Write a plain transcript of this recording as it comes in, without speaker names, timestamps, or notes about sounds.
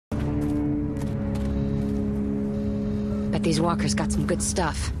Bet these walkers got some good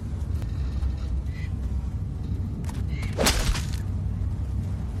stuff.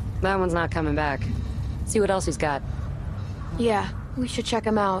 That one's not coming back. See what else he's got. Yeah, we should check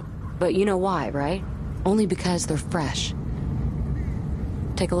him out. But you know why, right? Only because they're fresh.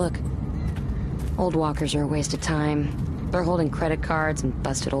 Take a look. Old walkers are a waste of time. They're holding credit cards and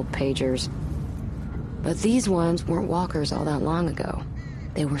busted old pagers. But these ones weren't walkers all that long ago.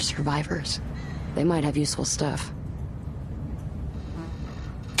 They were survivors. They might have useful stuff.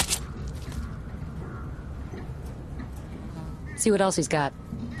 See what else he's got.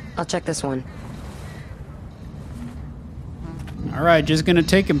 I'll check this one. Alright, just gonna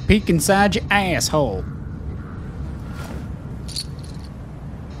take a peek inside your asshole.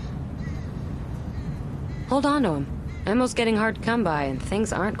 Hold on to him. Ammo's getting hard to come by, and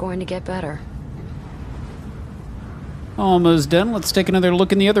things aren't going to get better. Almost done. Let's take another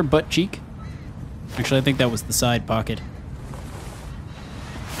look in the other butt cheek. Actually, I think that was the side pocket.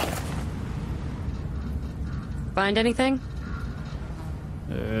 Find anything?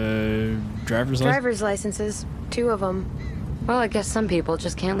 Driver's license? Driver's licenses. 2 of them. Well, I guess some people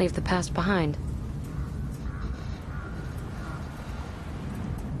just can't leave the past behind.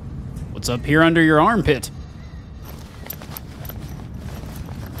 What's up here under your armpit?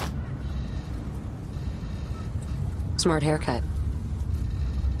 Smart haircut.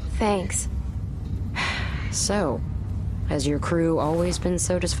 Thanks. So, has your crew always been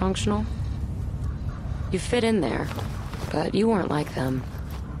so dysfunctional? You fit in there, but you weren't like them.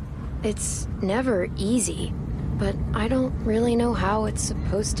 It's never easy, but I don't really know how it's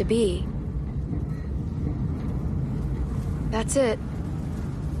supposed to be. That's it.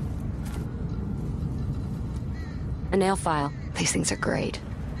 A nail file. These things are great.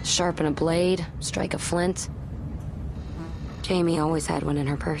 Sharpen a blade, strike a flint. Jamie always had one in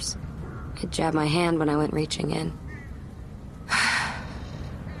her purse. It jabbed my hand when I went reaching in.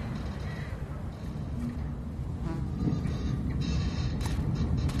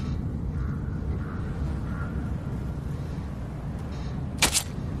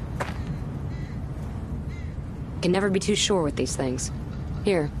 Can never be too sure with these things.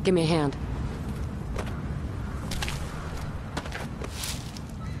 Here, give me a hand.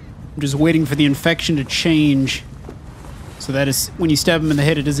 I'm just waiting for the infection to change. So that is, when you stab him in the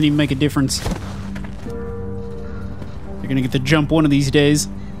head, it doesn't even make a difference. You're gonna get the jump one of these days.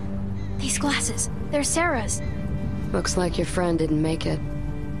 These glasses, they're Sarah's. Looks like your friend didn't make it.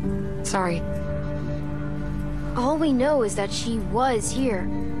 Sorry. All we know is that she was here.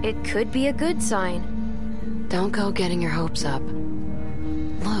 It could be a good sign. Don't go getting your hopes up.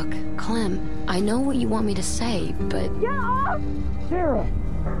 Look, Clem, I know what you want me to say, but... Get off! Sarah!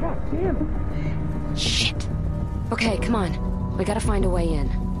 God damn it! Shit. Okay, come on. We gotta find a way in.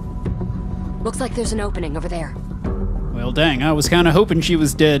 Looks like there's an opening over there. Well, dang, I was kind of hoping she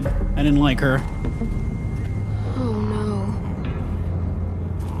was dead. I didn't like her. Oh no.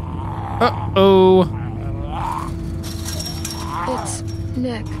 Uh-oh. It's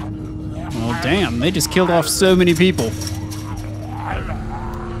Nick. Well, damn, they just killed off so many people.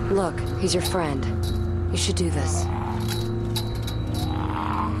 Look, he's your friend. You should do this.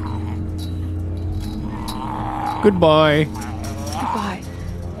 Goodbye. Goodbye.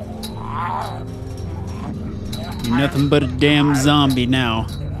 You're nothing but a damn zombie now.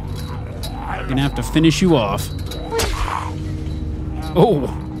 I'm gonna have to finish you off. Oh,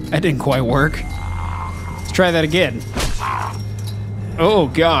 that didn't quite work. Let's try that again. Oh,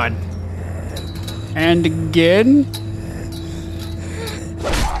 God. And again?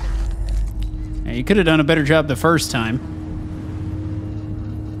 Yeah, you could have done a better job the first time.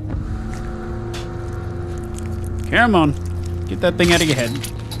 Come on. Get that thing out of your head.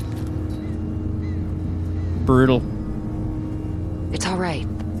 Brutal. It's all right.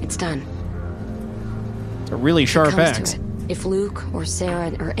 It's done. It's a really sharp Comes axe. to it. If Luke or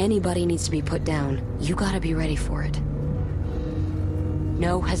Sarah or anybody needs to be put down, you gotta be ready for it.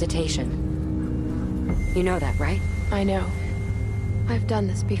 No hesitation. You know that, right? I know. I've done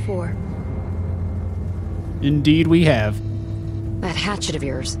this before. Indeed we have. That hatchet of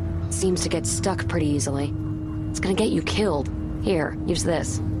yours seems to get stuck pretty easily. It's gonna get you killed. Here, use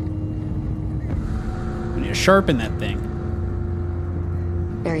this. I need to sharpen that thing.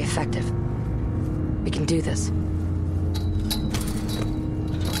 Very effective. We can do this.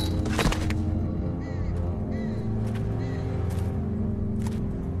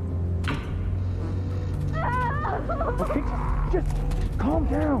 Okay, just calm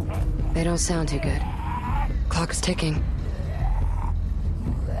down. They don't sound too good. Clock is ticking.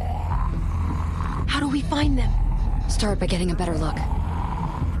 How do we find them? Start by getting a better look.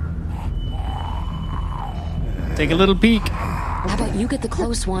 Take a little peek. How about you get the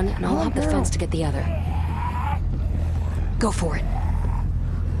close one, and I'll hop the fence to get the other. Go for it.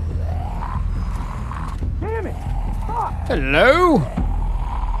 Damn it! Stop! Hello?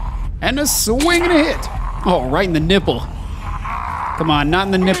 And a swing and a hit. Oh, right in the nipple. Come on, not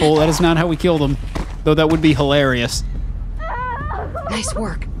in the nipple. That is not how we kill them. Though that would be hilarious. Nice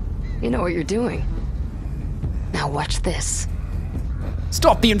work. You know what you're doing. Now watch this.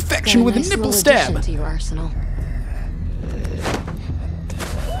 Stop the infection with a nipple stab. To your arsenal.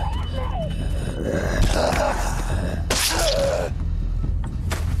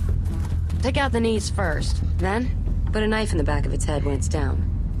 Take out the knees first. Then, put a knife in the back of its head when it's down.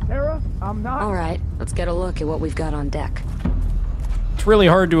 Sarah, I'm not... All right, let's get a look at what we've got on deck. It's really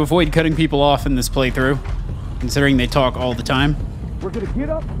hard to avoid cutting people off in this playthrough, considering they talk all the time. We're gonna get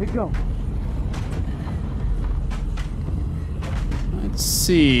up and go. Let's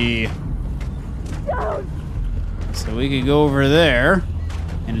see. So we could go over there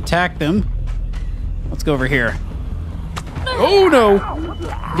and attack them. Let's go over here. Oh no!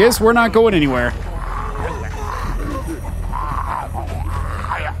 Guess we're not going anywhere.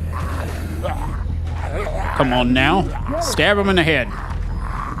 Come on now. Stab him in the head.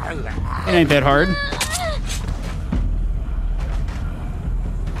 It ain't that hard.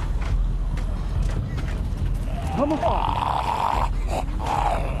 Come on.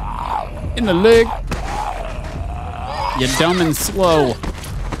 In the leg. You're dumb and slow.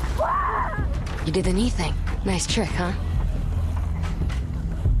 You did the knee thing. Nice trick, huh?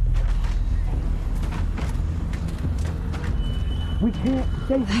 We can't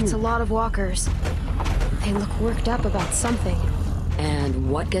stay here. That's a lot of walkers. They look worked up about something. And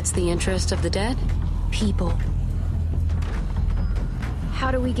what gets the interest of the dead? People.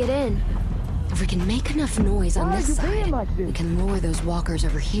 How do we get in? If we can make enough noise on Why this are you being side, like this? we can lure those walkers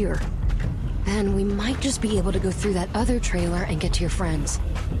over here. Then we might just be able to go through that other trailer and get to your friends.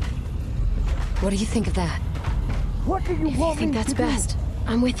 What do you think of that? What do you I want think me that's to do? best.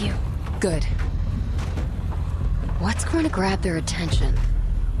 I'm with you. Good. What's going to grab their attention?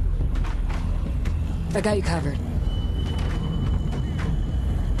 I got you covered.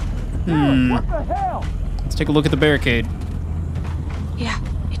 What the hell? Let's take a look at the barricade. Yeah,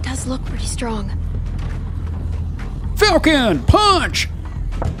 it does look pretty strong. Falcon punch!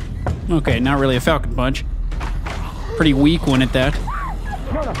 Okay, not really a falcon punch. Pretty weak one at that.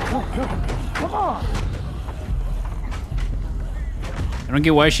 Come on. I don't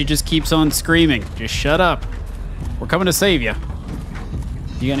get why she just keeps on screaming. Just shut up. We're coming to save you.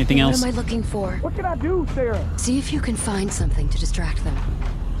 You got anything else? What am I looking for? What can I do, Sarah? See if you can find something to distract them.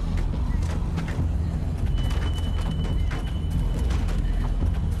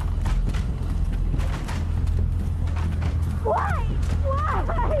 Why?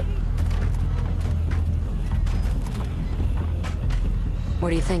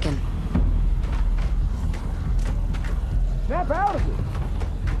 What are you thinking? Snap out of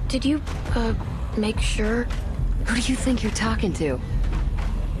it. Did you, make sure? Who do you think you're talking to?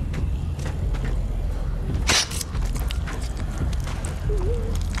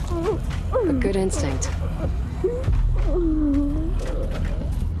 A good instinct.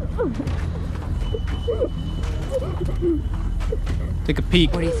 Take a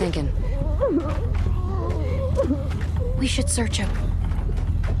peek. What are you thinking? We should search him.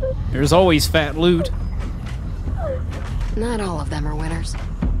 There's always fat loot. Not all of them are winners.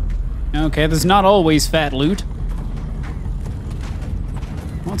 Okay, there's not always fat loot.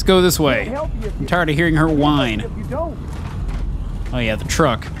 Let's go this way. I'm tired of hearing her whine. If you don't, Oh yeah, the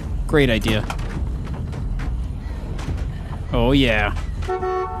truck. Great idea. Oh yeah.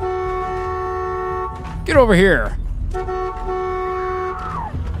 Get over here. damn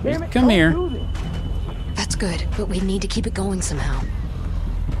it, Come don't here. do this. That's good, but we need to keep it going somehow.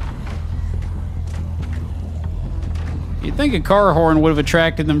 You'd think a car horn would have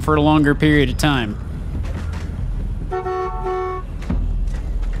attracted them for a longer period of time. I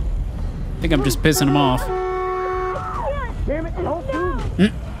think I'm just pissing them off. Damn it, don't do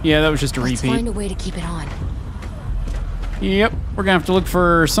this. Yeah, that was just a Let's repeat. find a way to keep it on. Yep, we're gonna have to look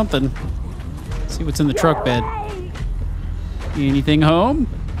for something. See what's in the truck bed. Anything home?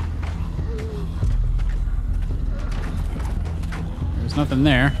 There's nothing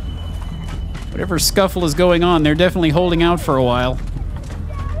there. Whatever scuffle is going on, they're definitely holding out for a while.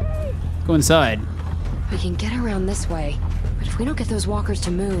 Go inside. We can get around this way, but if we don't get those walkers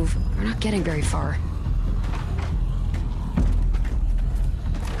to move, we're not getting very far.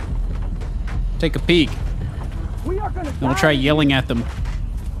 Take a peek. We are gonna Then we'll try yelling at them.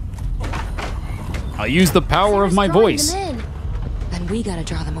 I'll use the power of my Drawing voice. them in. Then we gotta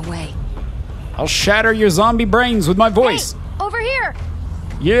draw them away. I'll shatter your zombie brains with my voice. Hey, over here!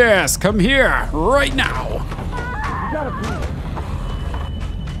 Yes, come here, right now. You gotta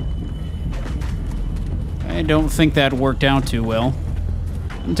be. I don't think that worked out too well.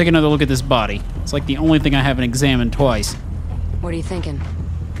 Let me take another look at this body. It's like the only thing I haven't examined twice. What are you thinking?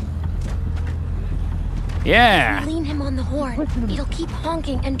 Yeah. Lean him on the horn. It'll keep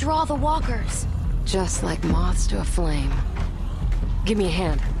honking and draw the walkers. Just like moths to a flame. Give me a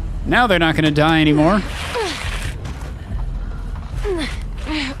hand. Now they're not gonna die anymore.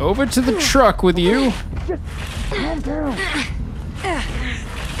 Over to the truck with you. Just calm down.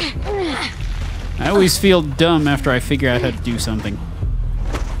 I always feel dumb after I figure out how to do something.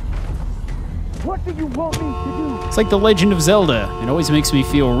 What do you want me to do? It's like The Legend of Zelda. It always makes me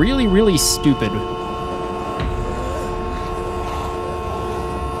feel really, really stupid.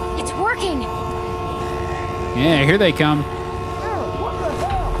 It's working! Yeah, here they come. What the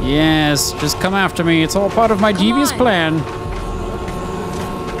hell? Yes, just come after me. It's all part of my devious on. plan.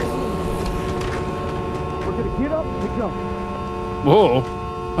 We're gonna get up and jump. Whoa.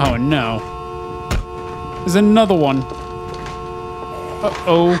 Oh no. There's another one.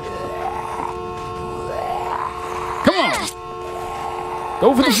 Uh-oh. Come on.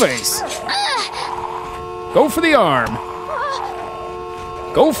 Go for the face. Go for the arm.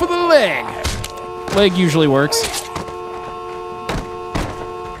 Go for the leg. Leg usually works.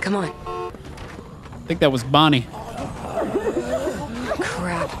 Come on. I think that was Bonnie.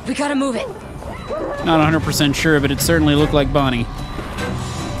 Crap. We gotta move it. Not 100% sure, but it certainly looked like Bonnie.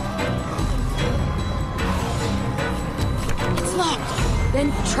 It's locked.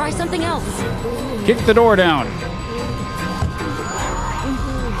 Then try something else. Kick the door down.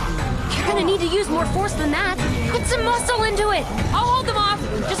 You're gonna need to use more force than that. Put some muscle into it. I'll hold them off.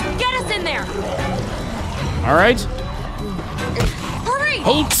 Just get us in there. All right. Hurry!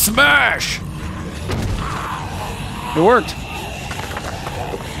 Hulk smash! It worked.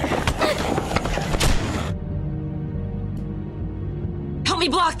 Help me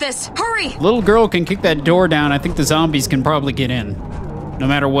block this. Hurry! Little girl can kick that door down. I think the zombies can probably get in. No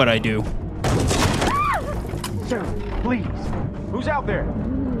matter what I do. Sarah, please. Who's out there?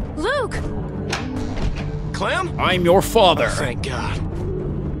 Luke! Clem? I'm your father. Thank God.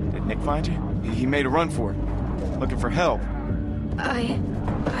 Did Nick find you? He made a run for it. Looking for help. I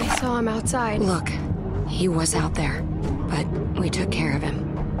saw him outside. Look, he was out there, but we took care of him.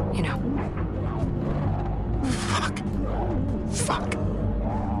 You know. Fuck.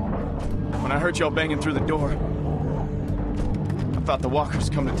 When I heard y'all banging through the door, I thought the walkers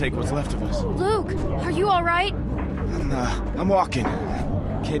come to take what's left of us. Luke, are you alright? I'm walking.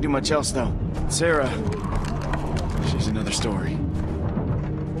 Can't do much else, though. Sarah, she's another story.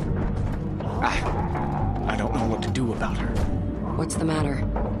 I don't know what to do about her. What's the matter?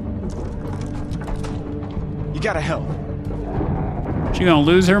 You gotta help. She's gonna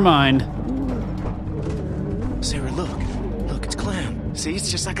lose her mind. Sarah, look. Look, it's Clem. See,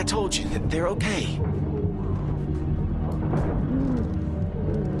 it's just like I told you. They're okay.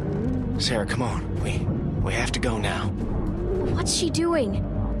 Sarah, come on. We have to go now. What's she doing?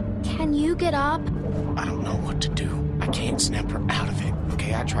 Can you get up? I don't know what to do. I can't snap her out of it.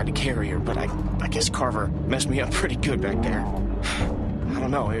 Okay, I tried to carry her, but I guess Carver messed me up pretty good back there. I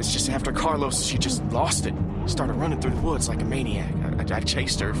don't know. It was just after Carlos, she just lost it. Started running through the woods like a maniac. I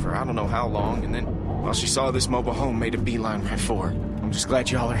chased her for I don't know how long, and then, well, she saw this mobile home, made a beeline right for her. I'm just glad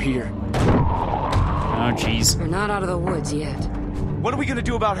y'all are here. Oh, jeez. We're not out of the woods yet. What are we gonna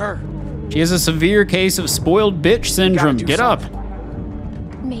do about her? She has a severe case of spoiled bitch syndrome. do Get up.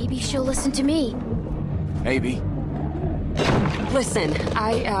 Maybe she'll listen to me. Maybe. Listen,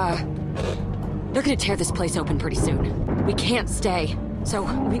 they're gonna tear this place open pretty soon. We can't stay. So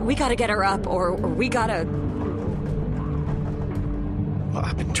we gotta get her up, or we gotta... Well,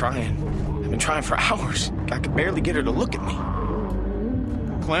 I've been trying. For hours. I could barely get her to look at me.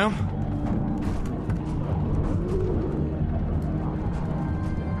 Clem?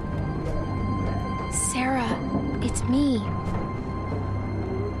 Sarah, it's me.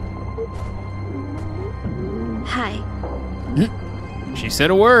 Hi. She said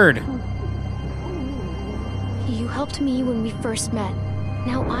a word. You helped me when we first met.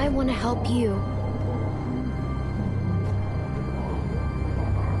 Now I want to help you.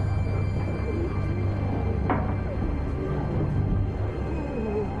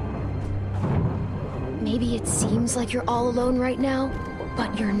 Maybe it seems like you're all alone right now,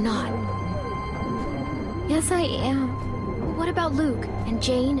 but you're not. Yes, I am. What about Luke and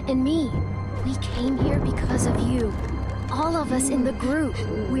Jane and me? We came here because of you. All of us in the group.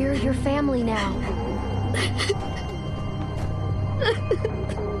 We're your family now.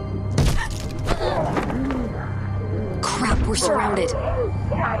 We're surrounded.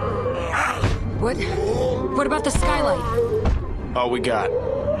 What about the skylight? All we got.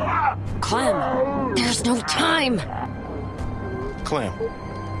 Clem, there's no time. Clem.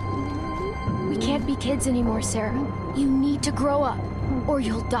 We can't be kids anymore, Sarah. You need to grow up, or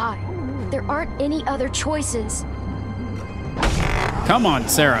you'll die. There aren't any other choices. Come on,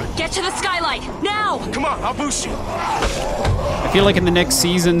 Sarah. Get to the skylight, now! Come on, I'll boost you. I feel like in the next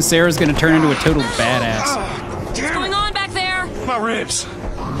season, Sarah's gonna turn into a total badass. What's going on back there? My ribs.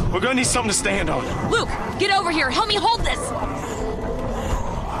 We're gonna need something to stand on. Luke, get over here. Help me hold this.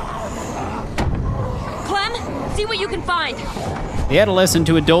 Clem, see what you can find. The adolescent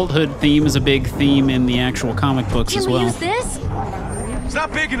to adulthood theme is a big theme in the actual comic books as Can we well. use this? It's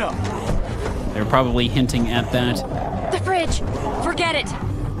not big enough. They're probably hinting at that. The fridge. Forget it.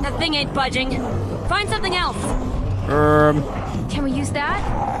 That thing ain't budging. Find something else. Can we use that?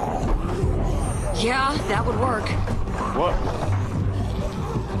 Yeah, that would work. What?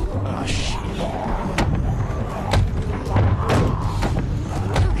 Oh, shit.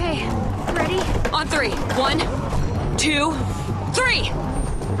 Okay, ready? On 3. 1, 2, 3.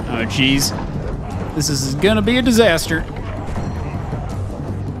 Oh, jeez. This is gonna be a disaster.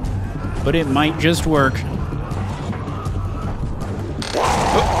 But it might just work.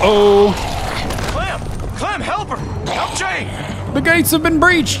 Uh-oh. Clem, help her! Help Jane! The gates have been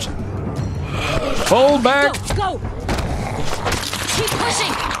breached. Pull back. Go! Keep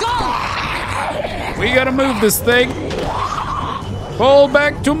pushing! Go! We gotta move this thing. Pull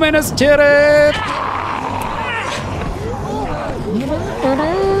back 2 minutes, Teddy.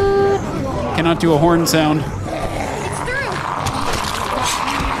 Cannot do a horn sound. It's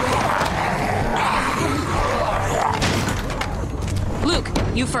through. Luke,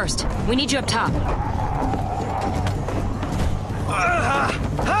 you first. We need you up top.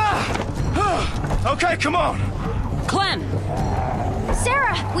 Okay, come on. Clem!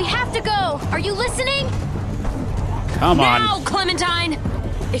 Sarah, we have to go. Are you listening? Come on. Now, Clementine!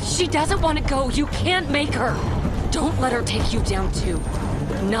 If she doesn't want to go, you can't make her. Don't let her take you down too.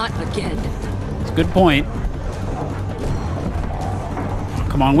 Not again. It's a good point.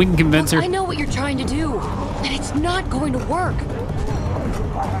 Come on, we can convince her. I know what you're trying to do, and it's not going to work.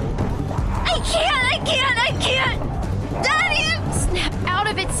 I can't! Daddy! Snap out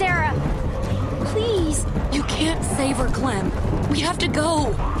of it, Sarah. Please. You can't save her, Clem. We have to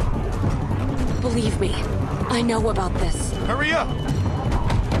go. Believe me, I know about this. Hurry up.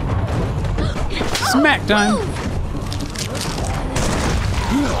 Smack time.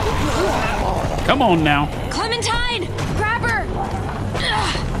 Come on now. Clementine! Grab her.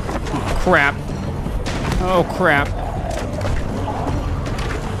 Crap. Oh, crap.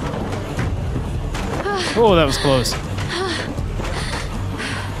 Oh, that was close.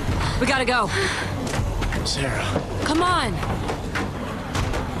 We gotta go. Sarah. Come on.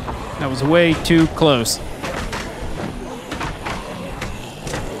 That was way too close.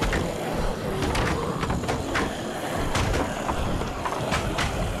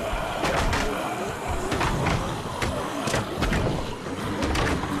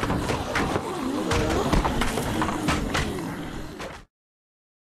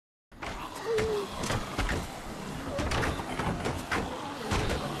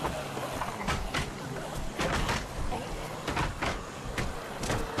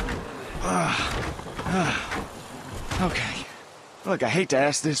 Okay. Look, I hate to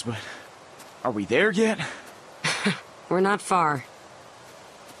ask this, but are we there yet? We're not far.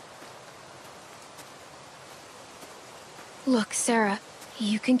 Look, Sarah,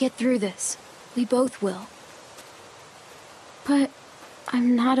 you can get through this. We both will. But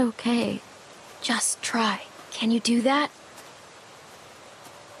I'm not okay. Just try. Can you do that?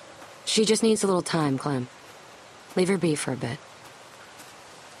 She just needs a little time, Clem. Leave her be for a bit.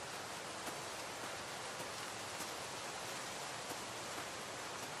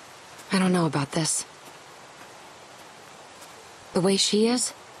 I don't know about this. The way she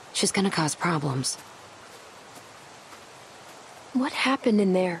is, she's gonna cause problems. What happened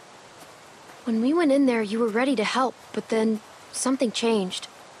in there? When we went in there, you were ready to help, but then something changed.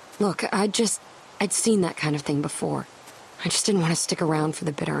 Look, I'd seen that kind of thing before. I just didn't want to stick around for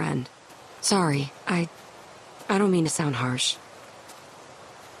the bitter end. Sorry, I don't mean to sound harsh.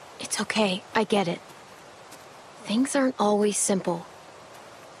 It's okay, I get it. Things aren't always simple.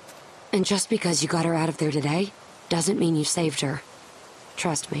 And just because you got her out of there today, doesn't mean you saved her.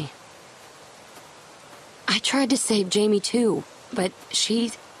 Trust me. I tried to save Jamie too, but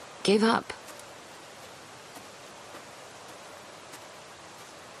she gave up.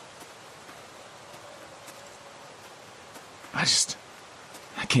 I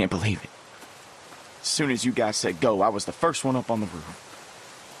can't believe it. As soon as you guys said go, I was the first one up on the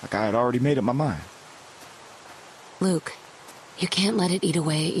roof. Like I had already made up my mind. Luke, you can't let it eat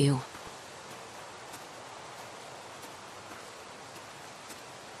away at you.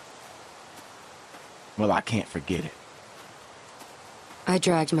 Well, I can't forget it. I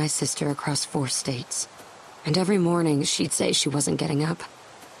dragged my sister across 4 states, and every morning she'd say she wasn't getting up.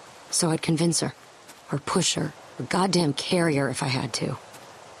 So I'd convince her, or push her, or goddamn carry her if I had to.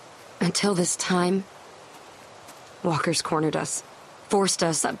 Until this time, walkers cornered us, forced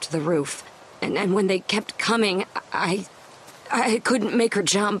us up to the roof, and when they kept coming, I couldn't make her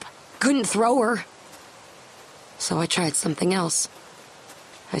jump, couldn't throw her. So I tried something else.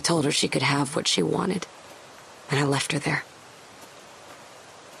 I told her she could have what she wanted, and I left her there.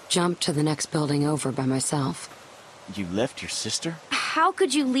 Jumped to the next building over by myself. You left your sister? How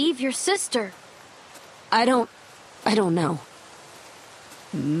could you leave your sister? I don't know.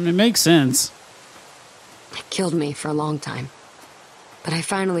 It makes sense. It killed me for a long time. But I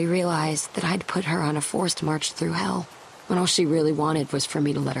finally realized that I'd put her on a forced march through hell, when all she really wanted was for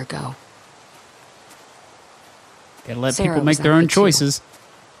me to let her go. Gotta let Sarah people make was their own happy too. choices.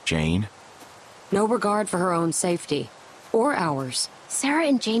 Jane? No regard for her own safety. Or ours. Sarah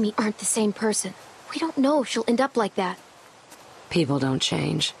and Jamie aren't the same person. We don't know if she'll end up like that. People don't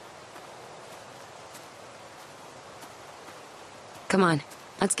change. Come on,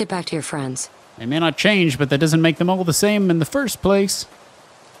 let's get back to your friends. They may not change, but that doesn't make them all the same in the first place.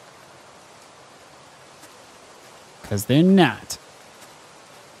 Because they're not.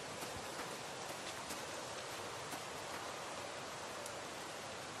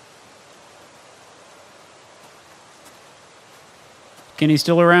 Kenny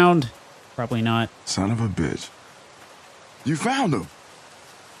still around? Probably not. Son of a bitch. You found him.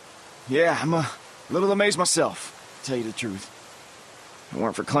 Yeah, I'm a little amazed myself, to tell you the truth. If it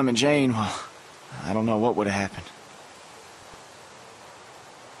weren't for Clem and Jane, well, I don't know what would have happened.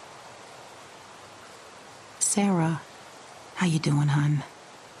 Sarah, how you doing, hon?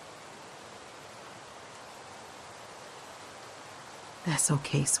 That's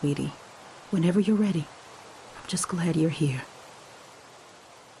okay, sweetie. Whenever you're ready. I'm just glad you're here.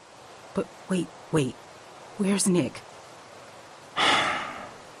 But wait. Where's Nick?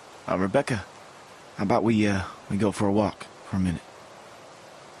 Rebecca, how about we go for a walk for a minute?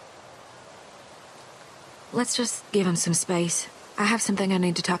 Let's just give him some space. I have something I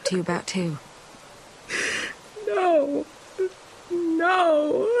need to talk to you about, too. No.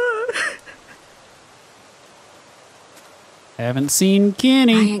 Haven't seen I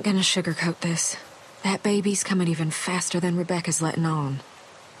Kenny. ain't gonna sugarcoat this. That baby's coming even faster than Rebecca's letting on.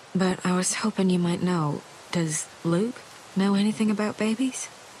 But I was hoping you might know. Does Luke know anything about babies?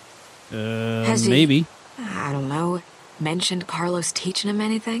 Has he, Maybe. I don't know, mentioned Carlos teaching him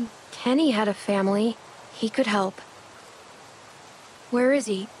anything? Kenny had a family. He could help. Where is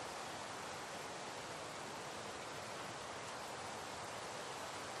he?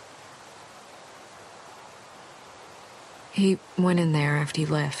 He went in there after you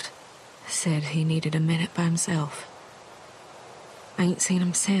left. Said he needed a minute by himself. I ain't seen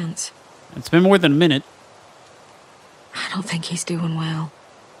him since. It's been more than a minute. I don't think he's doing well.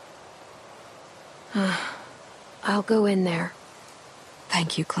 I'll go in there.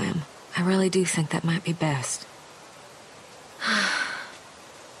 Thank you, Clem. I really do think that might be best.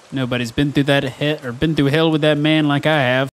 Nobody's been through that hell with that man like I have.